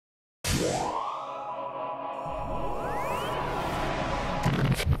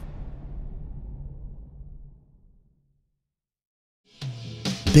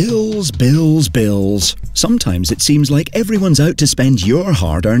Bills, bills, bills. Sometimes it seems like everyone's out to spend your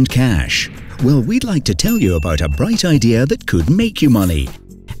hard-earned cash. Well, we'd like to tell you about a bright idea that could make you money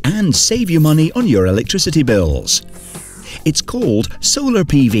and save you money on your electricity bills. It's called solar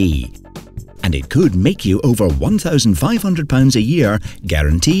PV, and it could make you over £1,500 a year,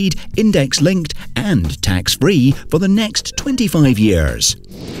 guaranteed, index-linked and tax-free for the next 25 years.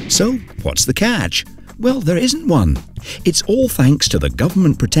 So, what's the catch? Well, there isn't one. It's all thanks to the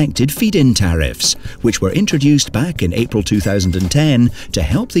government-protected feed-in tariffs, which were introduced back in April 2010 to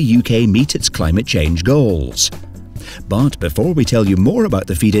help the UK meet its climate change goals. But before we tell you more about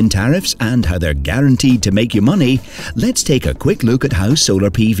the feed-in tariffs and how they're guaranteed to make you money, let's take a quick look at how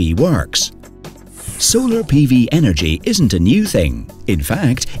solar PV works. Solar PV energy isn't a new thing. In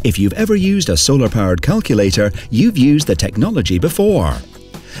fact, if you've ever used a solar-powered calculator, you've used the technology before.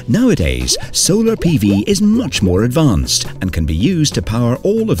 Nowadays, solar PV is much more advanced and can be used to power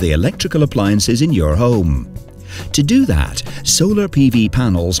all of the electrical appliances in your home. To do that, solar PV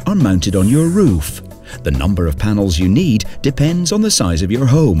panels are mounted on your roof. The number of panels you need depends on the size of your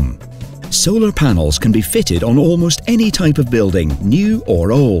home. Solar panels can be fitted on almost any type of building, new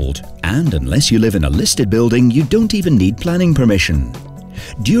or old, and unless you live in a listed building, you don't even need planning permission.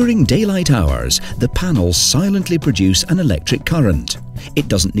 During daylight hours, the panels silently produce an electric current. It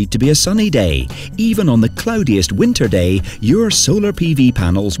doesn't need to be a sunny day. Even on the cloudiest winter day, your solar PV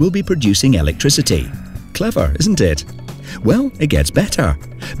panels will be producing electricity. Clever, isn't it? Well, it gets better,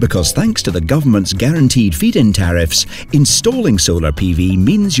 because thanks to the government's guaranteed feed-in tariffs, installing solar PV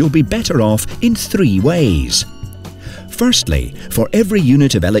means you'll be better off in 3 ways. Firstly, for every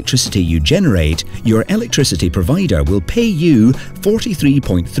unit of electricity you generate, your electricity provider will pay you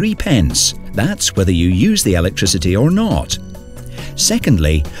 43.3 pence. That's whether you use the electricity or not.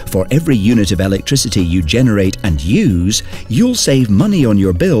 Secondly, for every unit of electricity you generate and use, you'll save money on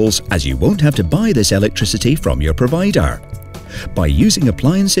your bills as you won't have to buy this electricity from your provider. By using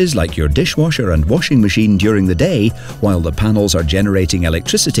appliances like your dishwasher and washing machine during the day while the panels are generating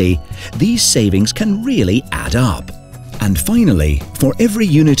electricity, these savings can really add up. And finally, for every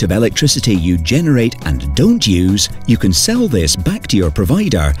unit of electricity you generate and don't use, you can sell this back to your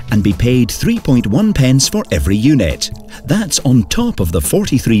provider and be paid 3.1 pence for every unit. That's on top of the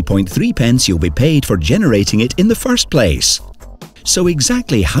 43.3 pence you'll be paid for generating it in the first place. So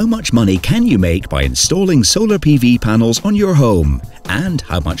exactly how much money can you make by installing solar PV panels on your home? And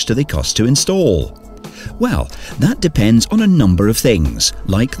how much do they cost to install? Well, that depends on a number of things,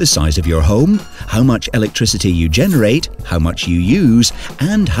 like the size of your home, how much electricity you generate, how much you use,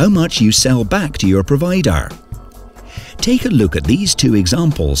 and how much you sell back to your provider. Take a look at these 2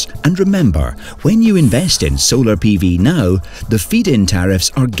 examples and remember, when you invest in solar PV now, the feed-in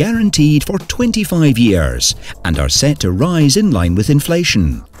tariffs are guaranteed for 25 years and are set to rise in line with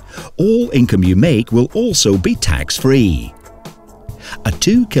inflation. All income you make will also be tax-free. A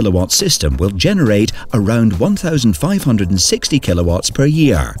 2 kilowatt system will generate around 1,560 kilowatts per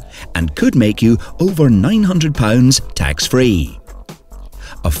year and could make you over £900 tax-free.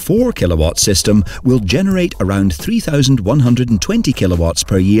 A 4 kilowatt system will generate around 3,120 kilowatts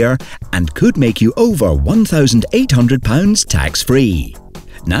per year and could make you over £1,800 tax-free.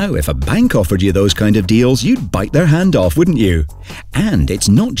 Now, if a bank offered you those kind of deals, you'd bite their hand off, wouldn't you? And it's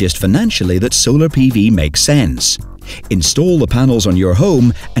not just financially that solar PV makes sense. Install the panels on your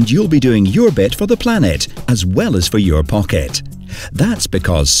home and you'll be doing your bit for the planet as well as for your pocket. That's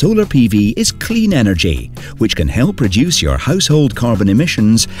because solar PV is clean energy, which can help reduce your household carbon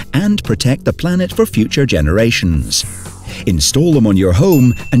emissions and protect the planet for future generations. Install them on your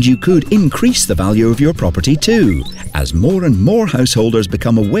home and you could increase the value of your property too, as more and more householders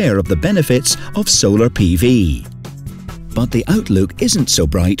become aware of the benefits of solar PV. But the outlook isn't so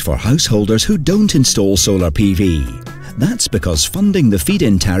bright for householders who don't install solar PV. That's because funding the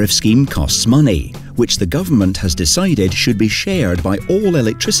feed-in tariff scheme costs money, which the government has decided should be shared by all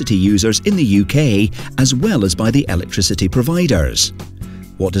electricity users in the UK as well as by the electricity providers.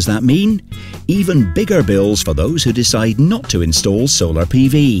 What does that mean? Even bigger bills for those who decide not to install solar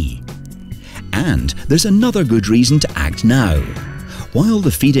PV. And there's another good reason to act now. While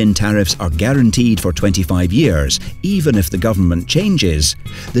the feed-in tariffs are guaranteed for 25 years, even if the government changes,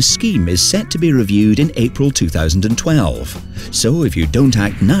 the scheme is set to be reviewed in April 2012. So if you don't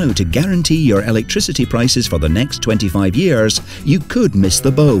act now to guarantee your electricity prices for the next 25 years, you could miss the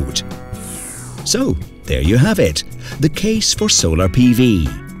boat. So, there you have it, the case for solar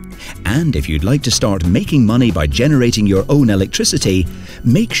PV. And if you'd like to start making money by generating your own electricity,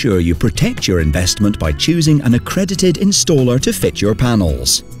 make sure you protect your investment by choosing an accredited installer to fit your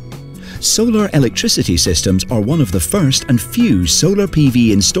panels. Solar electricity systems are one of the first and few solar PV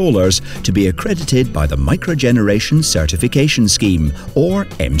installers to be accredited by the Microgeneration Certification Scheme, or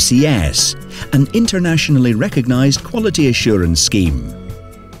MCS, an internationally recognised quality assurance scheme.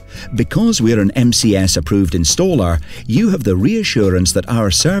 Because we're an MCS approved installer, you have the reassurance that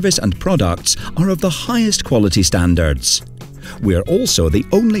our service and products are of the highest quality standards. We're also the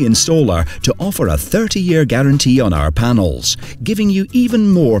only installer to offer a 30-year guarantee on our panels, giving you even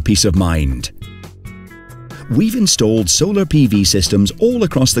more peace of mind. We've installed solar PV systems all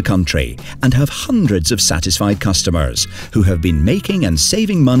across the country and have hundreds of satisfied customers who have been making and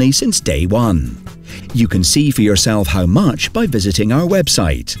saving money since day one. You can see for yourself how much by visiting our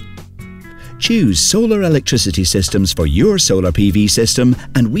website. Choose solar electricity systems for your solar PV system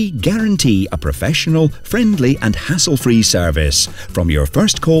and we guarantee a professional, friendly and hassle-free service from your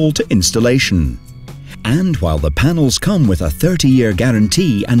first call to installation. And while the panels come with a 30-year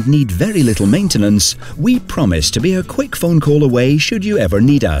guarantee and need very little maintenance, we promise to be a quick phone call away should you ever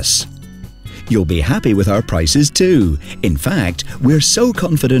need us. You'll be happy with our prices too. In fact, we're so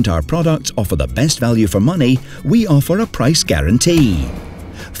confident our products offer the best value for money, we offer a price guarantee.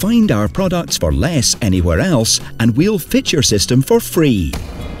 Find our products for less anywhere else and we'll fit your system for free.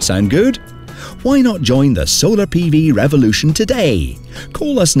 Sound good? Why not join the solar PV revolution today?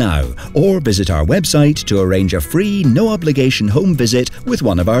 Call us now or visit our website to arrange a free, no-obligation home visit with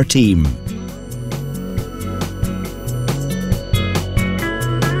one of our team.